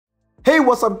Hey,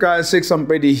 what's up guys,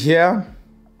 S3EP36 here.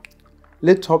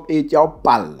 Let's top 8 y'all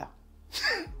pal.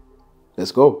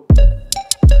 Let's go.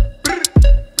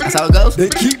 That's how it goes? They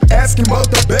keep asking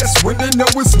about the best when they know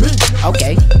it's me.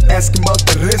 Okay. Asking about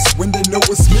the rest when they know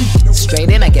it's me. Straight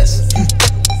in, I guess.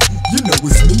 You know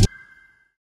it's me.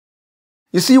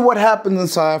 You see what happens in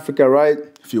South Africa, right?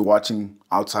 If you're watching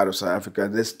outside of South Africa,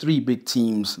 there's three big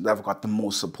teams that have got the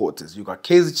most supporters. You got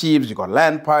Kaizer Chiefs, you got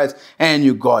Land Pirates, and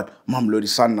you got Mamelodi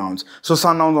Sundowns. So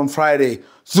Sundowns on Friday,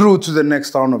 through to the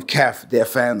next round of CAF, their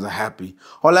fans are happy.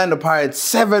 Orlando Pirates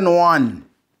 7-1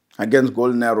 against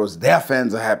Golden Arrows, their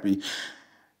fans are happy.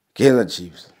 Kaizer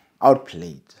Chiefs,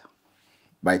 outplayed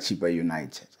by Cheaper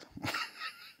United.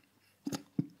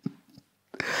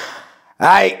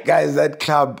 Alright, guys, that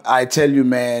club, I tell you,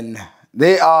 man,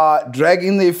 they are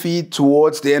dragging their feet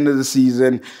towards the end of the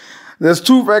season. There's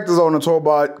two factors I want to talk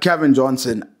about. Cavin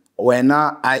Johnson,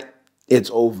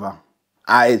 it's over.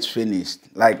 It's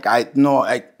finished. There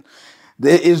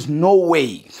is no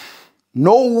way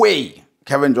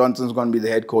Cavin Johnson's going to be the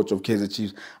head coach of Kaizer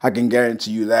Chiefs. I can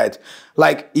guarantee you that.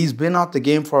 He's been out the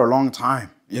game for a long time.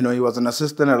 You know, he was an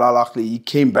assistant at Al Ahly. He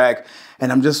came back,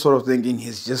 and I'm just sort of thinking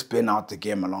he's just been out the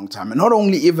game a long time. And not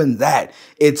only even that,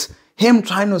 it's him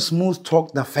trying to smooth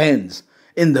talk the fans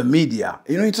in the media.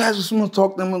 You know, he tries to smooth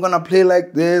talk them. We're going to play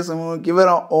like this, and we're going to give it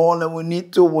our all, and we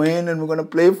need to win, and we're going to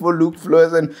play for Luke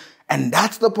Flores. And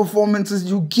that's the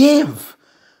performances you give.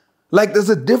 There's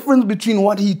a difference between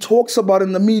what he talks about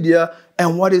in the media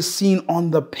and what is seen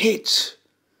on the pitch.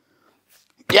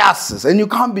 Yes, and you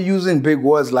can't be using big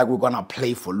words like we're going to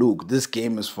play for Luke. This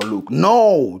game is for Luke.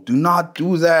 No, do not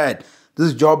do that.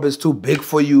 This job is too big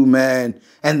for you, man.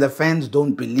 And the fans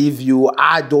don't believe you.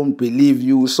 I don't believe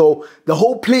you. So the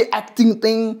whole play acting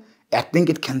thing, I think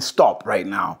it can stop right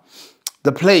now.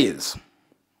 The players,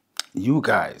 you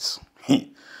guys,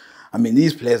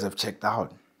 these players have checked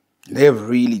out. They've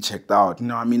really checked out. You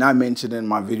know, I mentioned in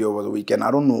my video over the weekend,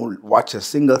 I don't watch a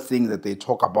single thing that they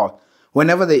talk about.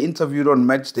 Whenever they're interviewed on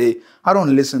match day, I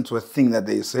don't listen to a thing that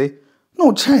they say.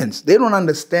 No chance. They don't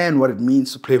understand what it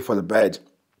means to play for the badge.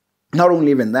 Not only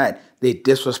even that, they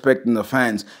disrespecting the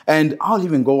fans. And I'll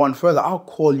even go on further. I'll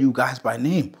call you guys by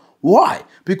name. Why?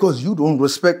 Because you don't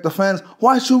respect the fans.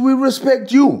 Why should we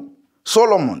respect you?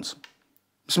 Solomons,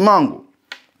 Smango,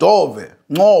 Dove,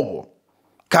 Ngobo,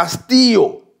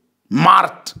 Castillo,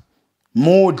 Mart,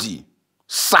 Modi,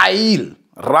 Sail,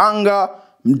 Ranga,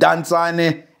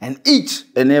 Mdantsane, and each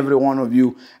and every one of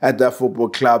you at that football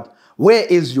club. Where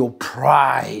is your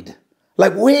pride?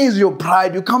 Where is your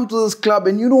pride? You come to this club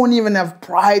and you don't even have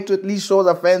pride to at least show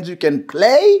the fans you can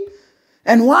play?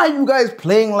 And why are you guys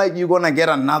playing like you're going to get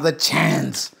another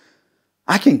chance?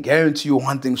 I can guarantee you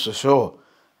one thing's for sure.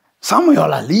 Some of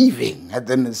y'all are leaving at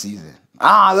the end of the season.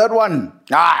 That one.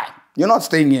 You're not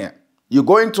staying here. You're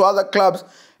going to other clubs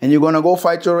and you're going to go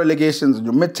fight your relegations and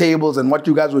your mid-tables and what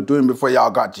you guys were doing before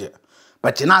y'all got here.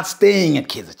 But you're not staying at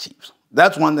Kaizer Chiefs.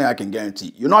 That's one thing I can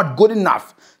guarantee. You're not good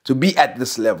enough to be at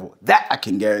this level. That I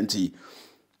can guarantee.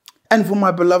 And for my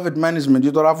beloved management,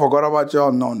 you thought I forgot about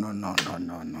y'all? No.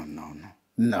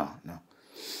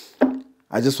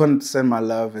 I just wanted to send my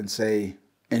love and say,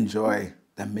 enjoy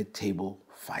the mid-table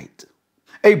fight.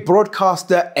 A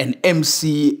broadcaster, an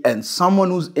MC, and someone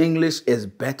whose English is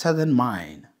better than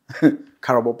mine.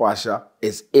 Karabo Pasha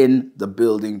is in the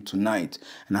building tonight.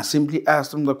 And I simply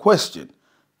asked him the question,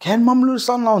 can Mamelodi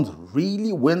Sundowns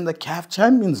really win the CAF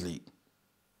Champions League?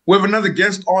 We have another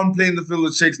guest on Playing the Field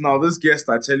with Shakes. Now, this guest,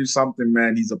 I tell you something,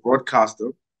 man, he's a broadcaster.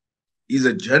 He's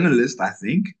a journalist, I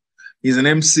think. He's an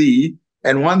MC.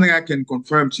 And one thing I can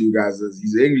confirm to you guys is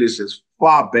his English is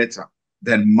far better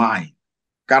than mine.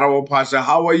 Karabo Pasha,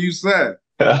 how are you, sir?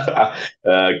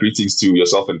 Greetings to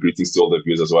yourself and greetings to all the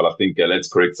viewers as well. I think let's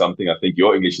correct something. I think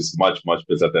your English is much, much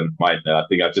better than mine. I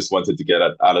think I just wanted to get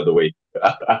that out of the way.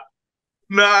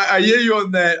 No, I hear you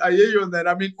on that.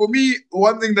 For me,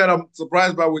 one thing that I'm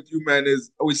surprised by with you, man, is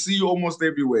we see you almost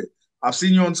everywhere. I've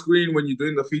seen you on screen when you're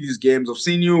doing the Fides games. I've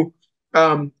seen you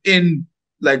in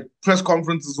press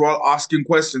conferences as well, asking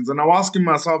questions. And I'm asking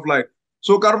myself,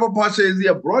 so Karabo Pasha, is he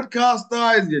a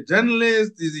broadcaster? Is he a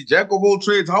journalist? Is he jack of all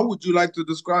trades? How would you like to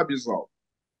describe yourself?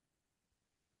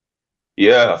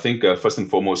 Yeah, I think first and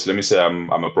foremost, let me say I'm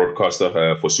a broadcaster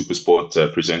for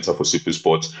SuperSport, presenter for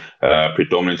SuperSport,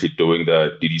 predominantly doing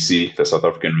the DDC, the South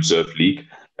African Reserve League.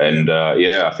 And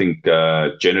I think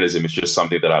journalism is just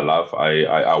something that I love.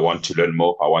 I want to learn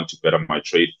more. I want to better my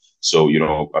trade. So,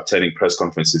 attending press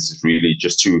conferences is really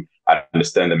just to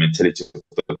understand the mentality of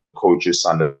the coaches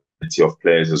and the mentality of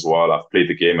players as well. I've played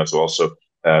the game as well. So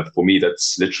For me,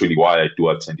 that's literally why I do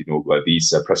attend,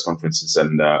 these press conferences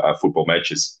and football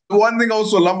matches. One thing I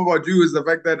also love about you is the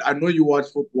fact that I know you watch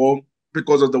football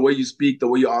because of the way you speak, the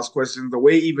way you ask questions, the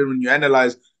way even when you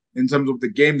analyze in terms of the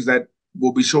games that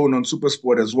will be shown on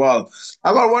Supersport as well.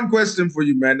 I got one question for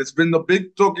you, man. It's been the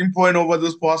big talking point over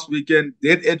this past weekend.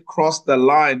 Did it cross the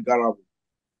line, Karabo?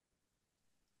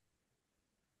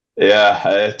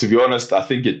 Yeah, to be honest, I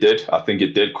think it did. I think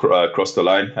it did cross the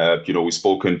line. We've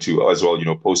spoken to as well,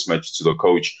 post match to the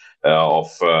coach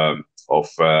of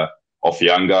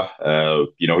Yanga.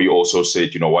 He also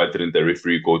said, why didn't the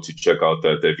referee go to check out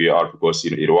the VAR, because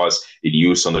it was in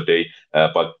use on the day.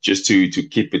 But just to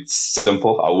keep it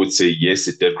simple, I would say yes,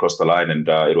 it did cross the line, and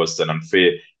it was an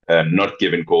unfair, not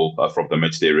given goal from the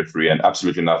matchday referee, and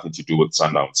absolutely nothing to do with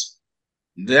Sundowns.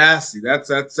 Yeah, see, that's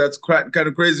kind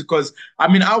of crazy because I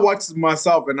mean I watched it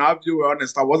myself and I'll be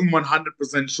honest, I wasn't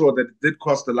 100% sure that it did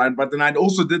cross the line, but then I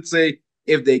also did say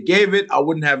if they gave it, I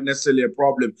wouldn't have necessarily a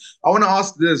problem. I want to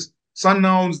ask this: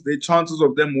 Sundowns, the chances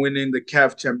of them winning the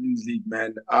CAF Champions League,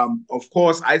 man. Of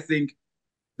course, I think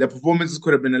the performances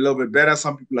could have been a little bit better.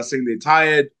 Some people are saying they're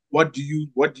tired. What do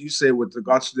you say with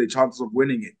regards to their chances of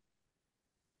winning it?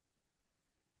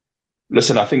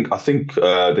 Listen, I think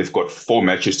they've got 4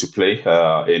 matches to play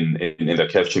in the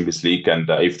CAF Champions League, and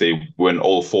if they win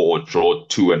all 4 or draw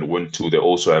 2 and win 2, they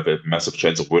also have a massive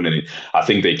chance of winning it. I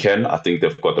think they can. I think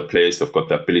they've got the players, they've got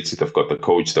the ability, they've got the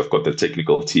coach, they've got the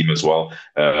technical team as well.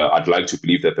 I'd like to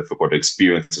believe that they've got the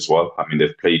experience as well. I mean,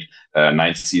 they've played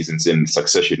 9 seasons in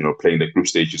succession, playing the group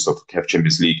stages of the CAF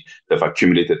Champions League. They've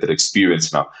accumulated that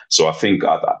experience now. So I think.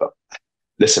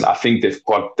 Listen, I think they've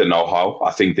got the know-how.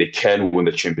 I think they can win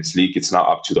the Champions League. It's now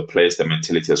up to the players, the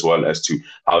mentality as well, as to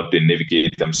how they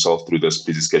navigate themselves through this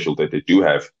busy schedule that they do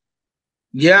have.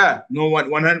 Yeah, no,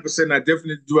 100%. I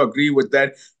definitely do agree with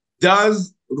that.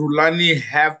 Does Rulani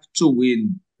have to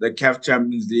win the CAF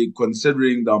Champions League,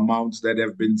 considering the amounts that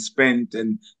have been spent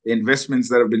and the investments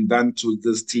that have been done to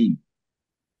this team?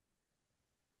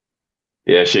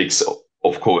 Yeah, Shakes.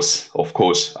 Of course.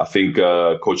 I think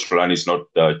Coach Rulani is not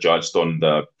judged on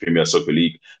the Premier Soccer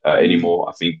League anymore.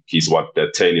 I think he's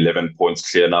 10, 11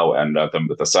 points clear now, and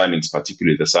the signings,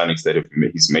 particularly the signings that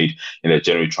he's made in the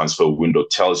January transfer window,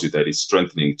 tells you that he's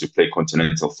strengthening to play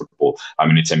continental football. I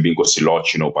mean, it's Mbingo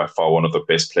Siloch, by far one of the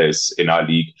best players in our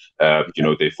league.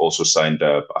 They've also signed,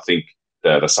 I think,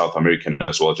 the South American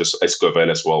as well, just Escovel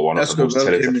as well, one of the most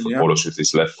talented footballers with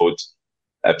his left foot.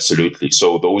 Absolutely.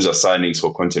 So those are signings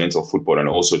for continental football, and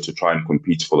also to try and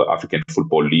compete for the African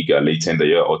Football League later in the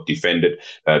year or defend it.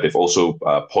 They've also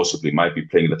possibly might be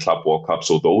playing the Club World Cup.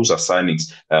 So those are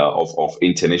signings of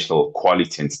international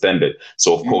quality and standard.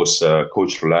 So of course,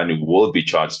 Coach Rulani will be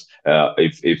charged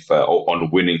if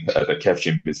on winning the CAF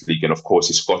Champions League, and of course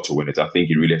he's got to win it. I think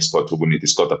he really has got to win it.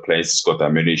 He's got the players, he's got the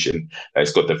ammunition,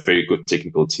 he's got a very good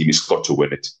technical team. He's got to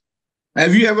win it.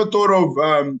 Have you ever thought of,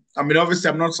 I mean, obviously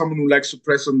I'm not someone who likes to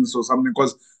press on this or something,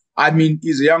 because, I mean,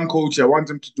 he's a young coach. I want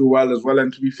him to do well as well.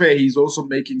 And to be fair, he's also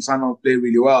making Sundowns play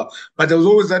really well. But there was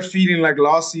always that feeling like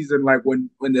last season, like when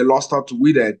they lost out to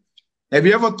Wydad. Have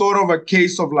you ever thought of a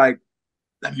case of like,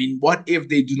 I mean, what if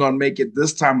they do not make it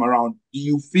this time around? Do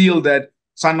you feel that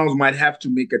Sundowns might have to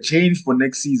make a change for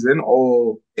next season,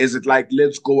 or is it like,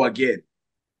 let's go again?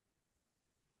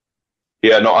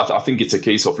 Yeah, no, I think it's a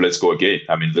case of let's go again.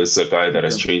 I mean, there's a guy that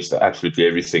has changed absolutely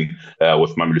everything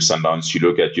with Mamelodi Sundowns. You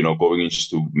look at, going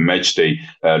into match day,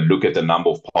 look at the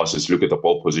number of passes, look at the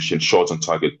ball position, shots on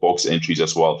target, box entries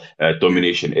as well,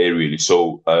 domination aerially.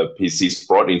 So he's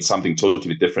brought in something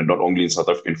totally different, not only in South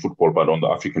African football, but on the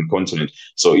African continent.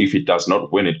 So if he does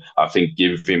not win it, I think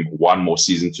give him one more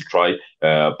season to try.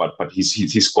 But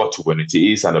he's got to win it.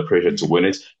 He is under pressure to win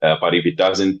it. But if he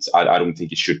doesn't, I don't think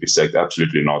he should be sacked.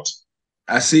 Absolutely not.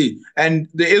 I see. And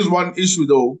there is one issue,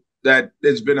 though, that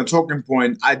it's been a talking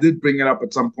point. I did bring it up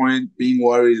at some point, being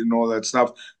worried and all that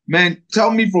stuff. Man,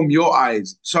 tell me from your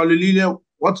eyes, Shalulile,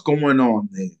 what's going on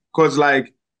there? Because,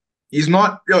 like, he's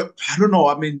not, I don't know.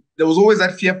 I mean, there was always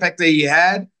that fear factor he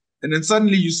had. And then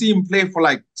suddenly you see him play for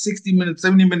like 60 minutes,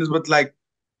 70 minutes, but like,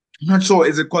 I'm not sure.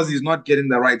 Is it because he's not getting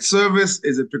the right service?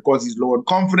 Is it because he's low in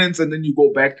confidence? And then you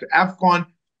go back to AFCON.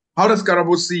 How does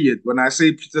Karabo see it when I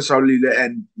say Peter Shalulile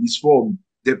and his form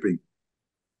dipping?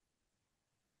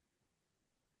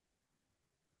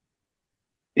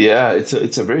 Yeah,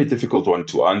 it's a very difficult one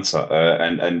to answer.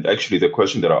 And actually, the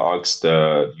question that I asked,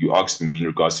 you asked me in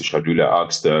regards to Shalulile, I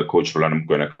asked Coach Roland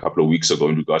Moegoe a couple of weeks ago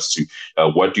in regards to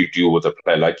what do you do with a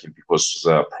player like him, because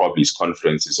probably his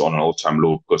confidence is on an all-time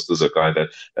low, because there's a guy that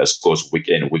scores week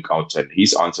in, week out. And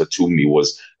his answer to me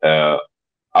was,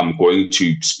 I'm going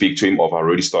to speak to him, or I've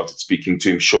already started speaking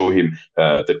to him, show him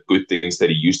the good things that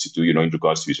he used to do, in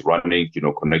regards to his running,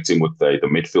 connecting with the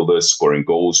midfielders, scoring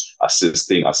goals,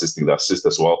 assisting the assist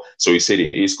as well. So he said he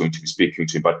is going to be speaking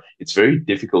to him, but it's very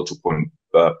difficult to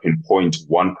pinpoint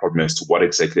one problem as to what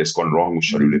exactly has gone wrong with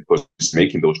Shalule, because he's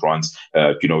making those runs.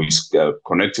 He's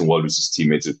connecting well with his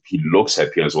teammates. He looks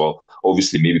happy as well.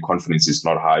 Obviously, maybe confidence is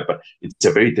not high, but it's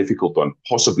a very difficult one.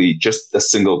 Possibly just a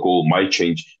single goal might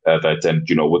change that. And,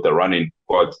 with the running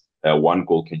squad, one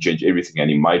goal can change everything. And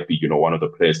he might be, one of the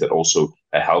players that also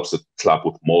helps the club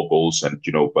with more goals and,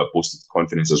 boosted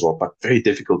confidence as well. But very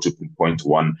difficult to pinpoint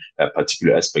one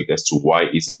particular aspect as to why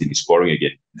isn't he scoring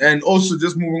again. And also,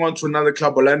 just moving on to another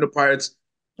club, Orlando Pirates.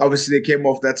 Obviously, they came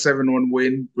off that 7-1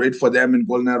 win. Great for them in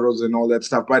Golden Arrows and all that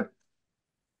stuff. But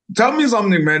tell me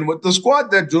something, man. With the squad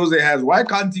that Jose has, why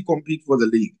can't he compete for the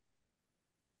league?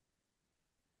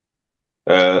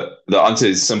 The answer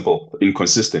is simple: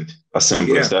 inconsistent. As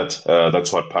simple as that.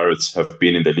 That's what Pirates have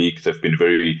been in the league. They've been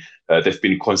they've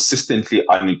been consistently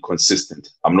inconsistent.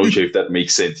 I'm not sure if that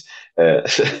makes sense.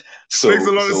 So makes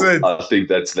a lot of sense. I think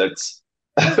that's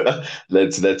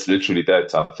that's literally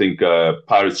that. I think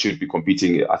Pirates should be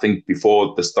competing. I think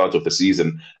before the start of the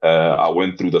season, I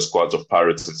went through the squads of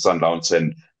Pirates and Sundowns,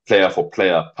 and player for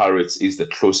player, Pirates is the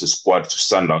closest squad to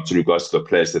Sundowns in regards to the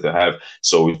players that they have.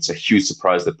 So it's a huge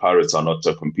surprise that Pirates are not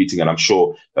competing. And I'm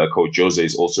sure Coach Jose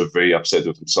is also very upset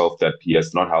with himself that he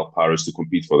has not helped Pirates to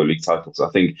compete for the league titles. I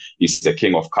think he's the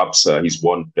king of cups. He's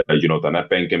won, the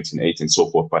Nedbank Games in 8 and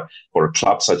so forth. But for a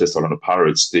club such as Orlando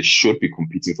Pirates, they should be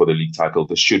competing for the league title.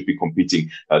 They should be competing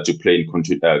to play in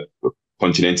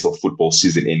continental football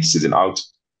season in, season out.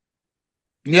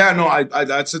 Yeah, no,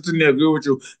 I certainly agree with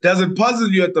you. Does it puzzle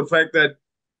you at the fact that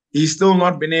he's still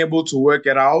not been able to work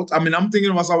it out? I mean, I'm thinking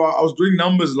to myself, I was doing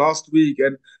numbers last week,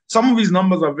 and some of these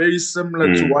numbers are very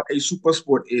similar to what a super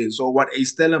sport is or what a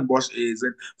Stellenbosch is.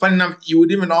 And funny enough, you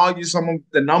would even argue some of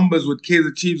the numbers with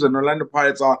Kaizer Chiefs and Orlando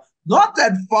Pirates are not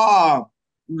that far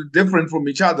different from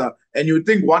each other. And you would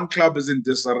think one club is in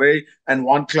disarray and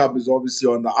one club is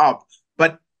obviously on the up.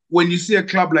 But when you see a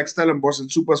club like Stellenbosch and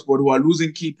Supersport who are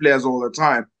losing key players all the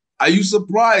time, are you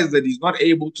surprised that he's not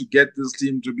able to get this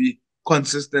team to be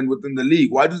consistent within the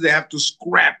league? Why do they have to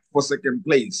scrap for second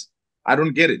place? I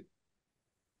don't get it.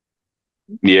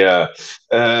 Yeah.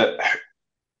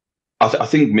 I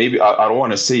think maybe I don't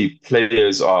want to say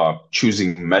players are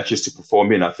choosing matches to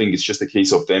perform in. I think it's just a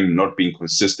case of them not being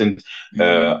consistent.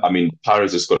 I mean,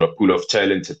 Paris has got a pool of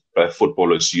talented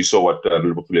footballers. You saw what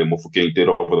Liverpool Mofokeng did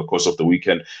over the course of the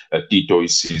weekend. Tito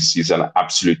he's an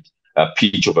absolute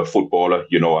peach of a footballer.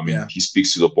 He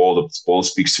speaks to the ball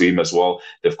speaks to him as well.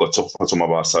 They've got Fatuma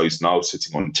Basa, who's now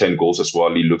sitting on 10 goals as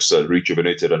well. He looks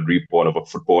rejuvenated and reborn of a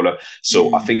footballer.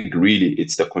 So I think really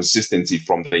it's the consistency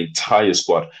from the entire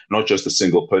squad, not just a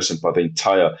single person, but the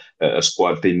entire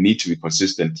squad. They need to be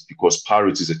consistent because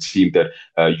Pirates is a team that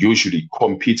usually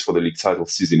competes for the league title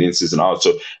season in, season out.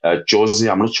 So Jose,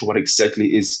 I'm not sure what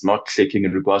exactly is not clicking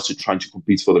in regards to trying to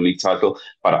compete for the league title,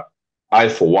 but I,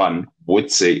 for one,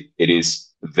 would say it is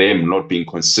them not being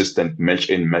consistent match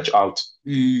in, match out.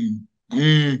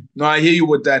 No, I hear you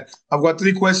with that. I've got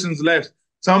 3 questions left.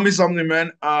 Tell me something,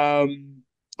 man.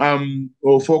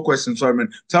 4 questions, sorry,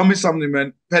 man. Tell me something,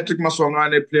 man. Patrick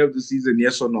Maswangane, player of the season,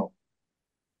 yes or no?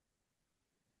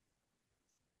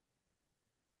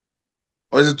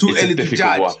 Or is it too early to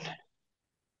judge? One.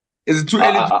 Is it too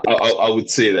early? I would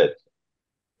say that.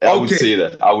 I would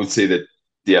say that.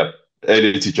 Yeah,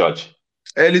 early to judge.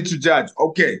 Early to judge.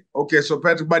 Okay. So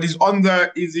Patrick, but is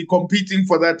he competing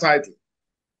for that title?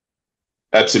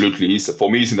 Absolutely. For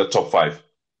me, he's in the top 5.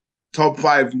 Top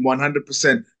 5,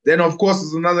 100%. Then, of course,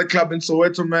 there's another club in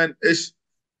Soweto, man.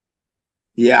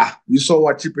 Yeah, you saw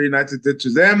what Chippa United did to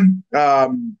them.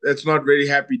 It's not very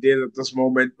happy days at this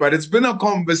moment, but it's been a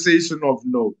conversation of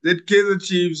note. Did Kaizer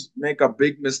Chiefs make a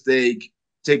big mistake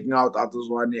taking out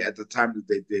Atozwane at the time that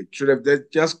they did? Should they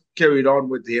just carried on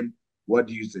with him? What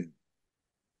do you think?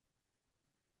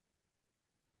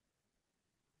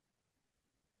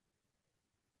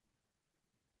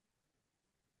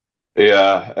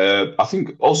 Yeah, I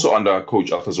think also under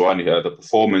Coach Atozwane, the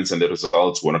performance and the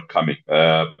results were not coming.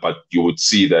 But you would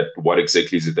see that what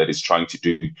exactly is it that he's trying to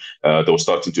do? They were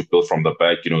starting to build from the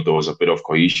back. There was a bit of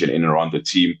cohesion in and around the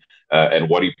team. And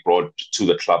what he brought to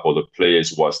the club or the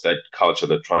players was that culture,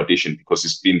 the tradition, because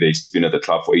he's been there. He's been at the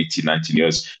club for 18, 19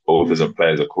 years, both as a player,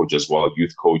 as a coach as well,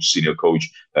 youth coach, senior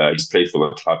coach. He's played for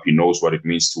the club. He knows what it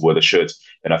means to wear the shirt.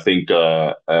 And I think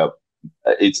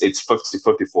it's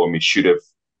 50-50 for me. Should have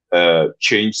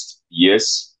changed,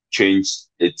 yes. Changed,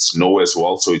 it's no as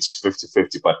well. So it's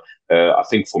 50-50. But I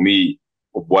think for me,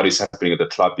 what is happening at the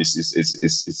club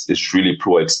is really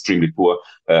poor, extremely poor.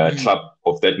 Club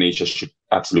of that nature should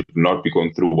absolutely not be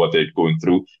going through what they're going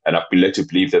through. And I've been led to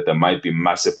believe that there might be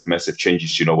massive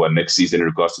changes, next season in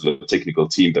regards to the technical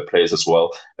team, the players as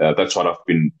well. That's what I've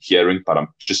been hearing, but I'm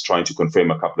just trying to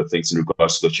confirm a couple of things in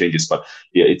regards to the changes. But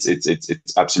yeah,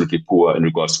 it's absolutely poor in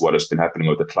regards to what has been happening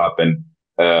with the club. And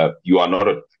you are not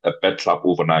a bad club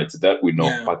overnight, that we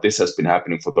know, but this has been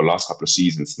happening for the last couple of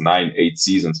seasons, 9-8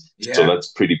 seasons. So that's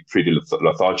pretty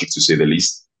lethargic, to say the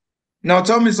least. Now,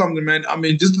 tell me something, man. I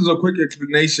mean, just as a quick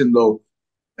explanation, though,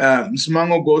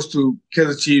 Moegoe goes to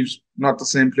Kaizer Chiefs, not the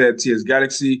same player at TS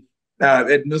Galaxy.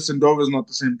 Ed Nusendorf is not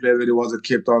the same player that he was at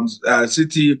Cape Town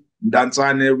City.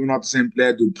 Dansane, not the same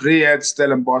player. Dupree at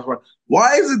Stellenbosch.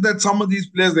 Why is it that some of these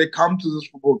players, they come to this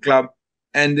football club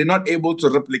and they're not able to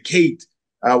replicate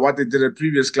what they did at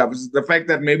previous clubs? Is it the fact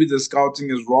that maybe the scouting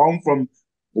is wrong from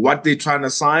what they're trying to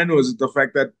sign, or is it the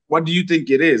fact that, what do you think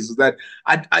it is? That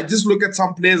I just look at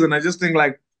some players and I just think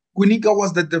like, Kunika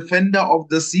was the defender of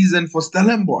the season for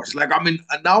Stellenbosch. Like, I mean,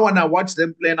 now when I watch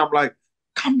them play, and I'm like,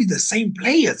 can't be the same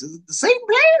players. Is it the same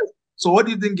players? So what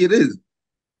do you think it is?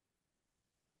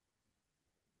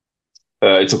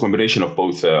 It's a combination of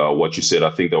both. What you said, I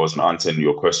think there was an answer in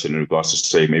your question in regards to,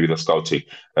 say, maybe the scouting.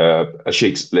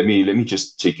 Shakes, let me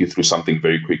just take you through something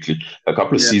very quickly. A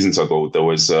couple of seasons ago, there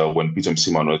was when Peter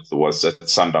Simon was at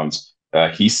Sundowns.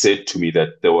 He said to me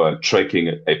that they were tracking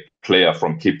a player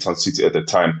from Cape Town City at the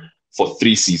time for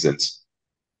 3 seasons.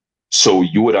 So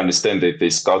you would understand that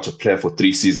they scout a player for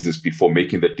 3 seasons before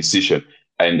making the decision.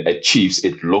 And at Chiefs,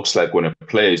 it looks like when a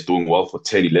player is doing well for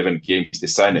 10, 11 games, they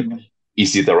sign him.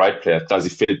 Is he the right player? Does he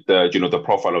fit the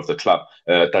profile of the club?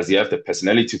 Does he have the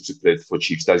personality to play for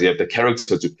Chiefs? Does he have the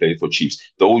character to play for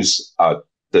Chiefs? Those are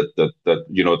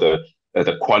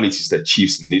the qualities that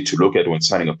Chiefs need to look at when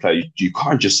signing a player. You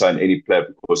can't just sign any player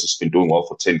because he's been doing well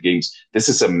for 10 games. This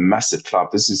is a massive club.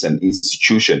 This is an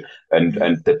institution. And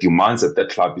the demands of that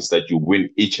club is that you win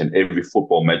each and every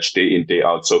football match day in, day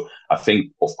out. So I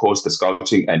think, of course, the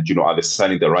scouting and, are they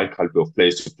signing the right caliber of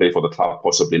players to play for the club?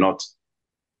 Possibly not.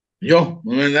 Yo, I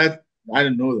mean, I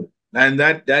didn't know that. And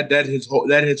that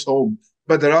hits home.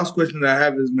 But the last question I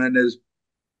have is, man, is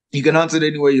you can answer it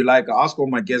any way you like. I ask all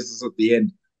my guests at the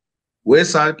end. Where's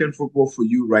South African football for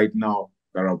you right now,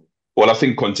 Karabo? Well, I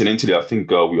think continentally, I think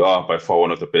we are by far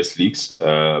one of the best leagues.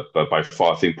 But by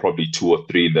far, I think probably 2 or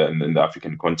 3 in the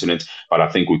African continent. But I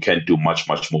think we can do much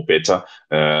more better.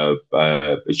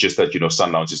 It's just that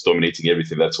Sundowns is dominating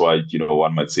everything. That's why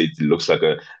one might say it looks like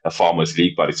a farmers'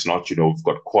 league, but it's not. We've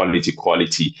got quality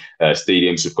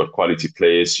stadiums. We've got quality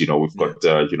players. We've got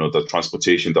the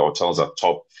transportation. The hotels are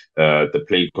top. The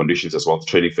playing conditions as well. The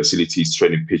training facilities,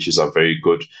 training pitches are very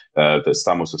good. The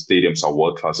standards of stadiums are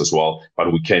world class as well.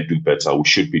 But we can do better. We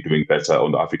should be doing better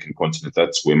on the African continent.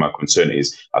 That's where my concern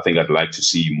is. I think I'd like to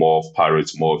see more of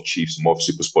Pirates, more of Chiefs, more of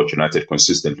SuperSport United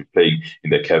consistently playing in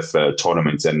the CAF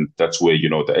tournaments. And that's where,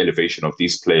 the elevation of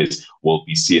these players will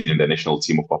be seen in the national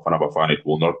team of Bafana Bafana. It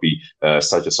will not be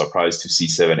such a surprise to see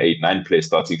 7, 8, 9 players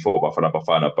starting for Bafana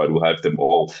Bafana, but we'll have them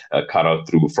all cut out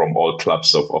through from all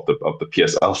clubs of the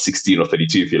PSL 16 or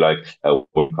 32, if you like, will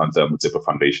come to Motsepe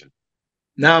Foundation.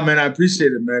 Nah, man, I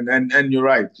appreciate it, man. And you're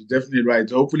right. You're definitely right.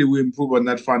 Hopefully we improve on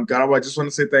that front. Karabo, I just want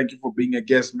to say thank you for being a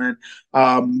guest, man.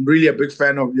 Really a big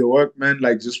fan of your work, man,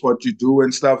 like just what you do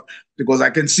and stuff. Because I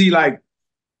can see, like,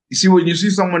 you see, when you see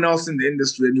someone else in the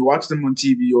industry and you watch them on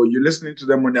TV or you're listening to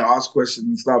them when they ask questions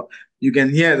and stuff, you can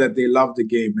hear that they love the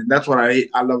game. And that's what I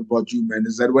love about you, man,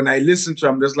 is that when I listen to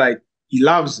him, I'm just like, he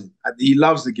loves it. He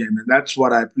loves the game. And that's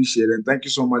what I appreciate. And thank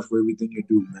you so much for everything you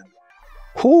do, man.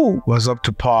 Who was up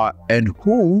to par and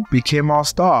who became our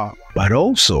star, but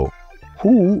also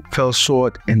who fell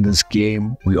short in this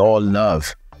game we all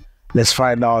love? Let's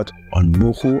find out on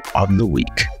Moegoe of the Week.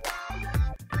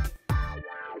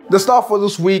 The star for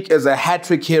this week is a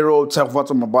hat-trick hero,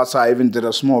 Tsevato Mabasa. I even did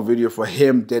a small video for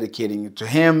him, dedicating it to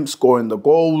him, scoring the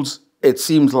goals. It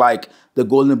seems like the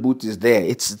golden boot is there.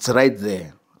 It's right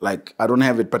there. Like, I don't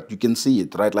have it, but you can see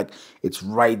it, right? Like, it's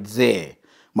right there.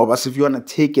 Mabasa, if you want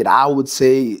to take it, I would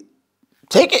say,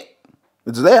 take it.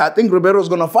 It's there. I think Ribeiro's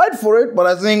going to fight for it, but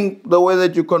I think the way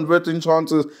that you're converting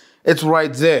chances, it's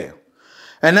right there.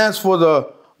 And as for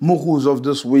the Moegoes of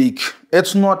this week,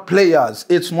 it's not players,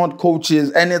 it's not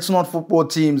coaches, and it's not football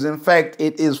teams. In fact,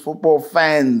 it is football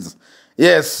fans.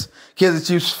 Yes, Kaizer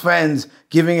Chiefs fans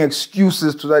giving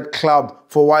excuses to that club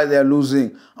for why they're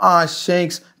losing.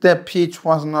 Shakes, the pitch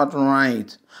was not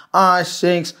right.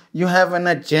 Shakes, you have an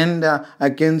agenda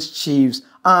against Chiefs.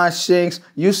 Shakes,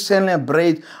 you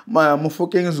celebrate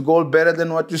Mufokeng's goal better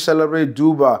than what you celebrate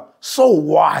Duba. So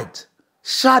what?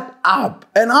 Shut up.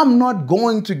 And I'm not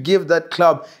going to give that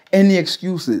club any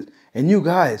excuses. And you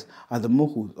guys are the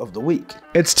Moegoe of the week.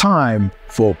 It's time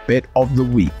for Bet of the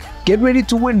Week. Get ready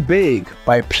to win big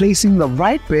by placing the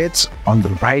right bets on the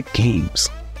right games.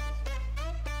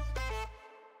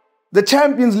 The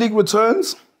Champions League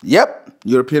returns. Yep,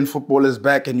 European football is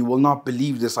back, and you will not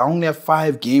believe this. I only have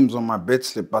 5 games on my bet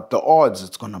slip, but the odds,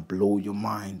 it's going to blow your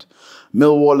mind.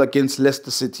 Millwall against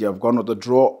Leicester City. I've gone with a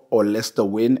draw or Leicester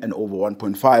win and over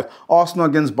 1.5. Arsenal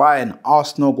against Bayern.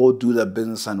 Arsenal go do their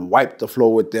business and wipe the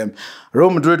floor with them.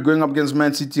 Real Madrid going up against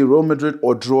Man City. Real Madrid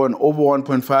or draw and over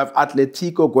 1.5.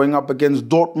 Atletico going up against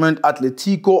Dortmund.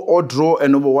 Atletico or draw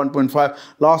and over 1.5.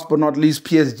 Last but not least,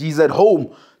 PSG's at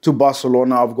home to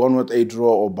Barcelona. I've gone with a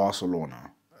draw or Barcelona.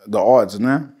 The odds,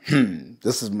 nah?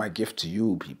 This is my gift to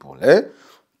you people,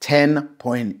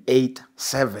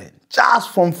 10.87.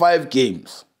 Just from 5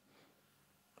 games.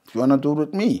 If you want to do it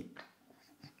with me,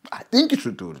 I think you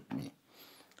should do it with me.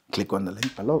 Click on the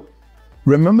link below.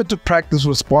 Remember to practice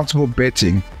responsible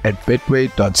betting at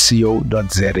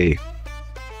betway.co.za.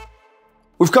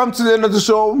 We've come to the end of the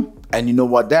show, and you know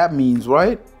what that means,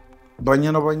 right?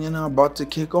 Banyana about to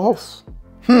kick off.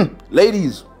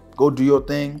 Ladies, go do your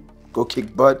thing. Go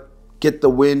kick butt. Get the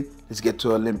win. Let's get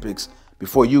to Olympics.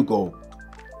 Before you go,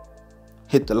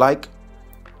 hit the like,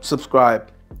 subscribe,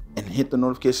 and hit the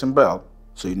notification bell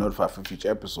so you're notified for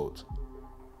future episodes.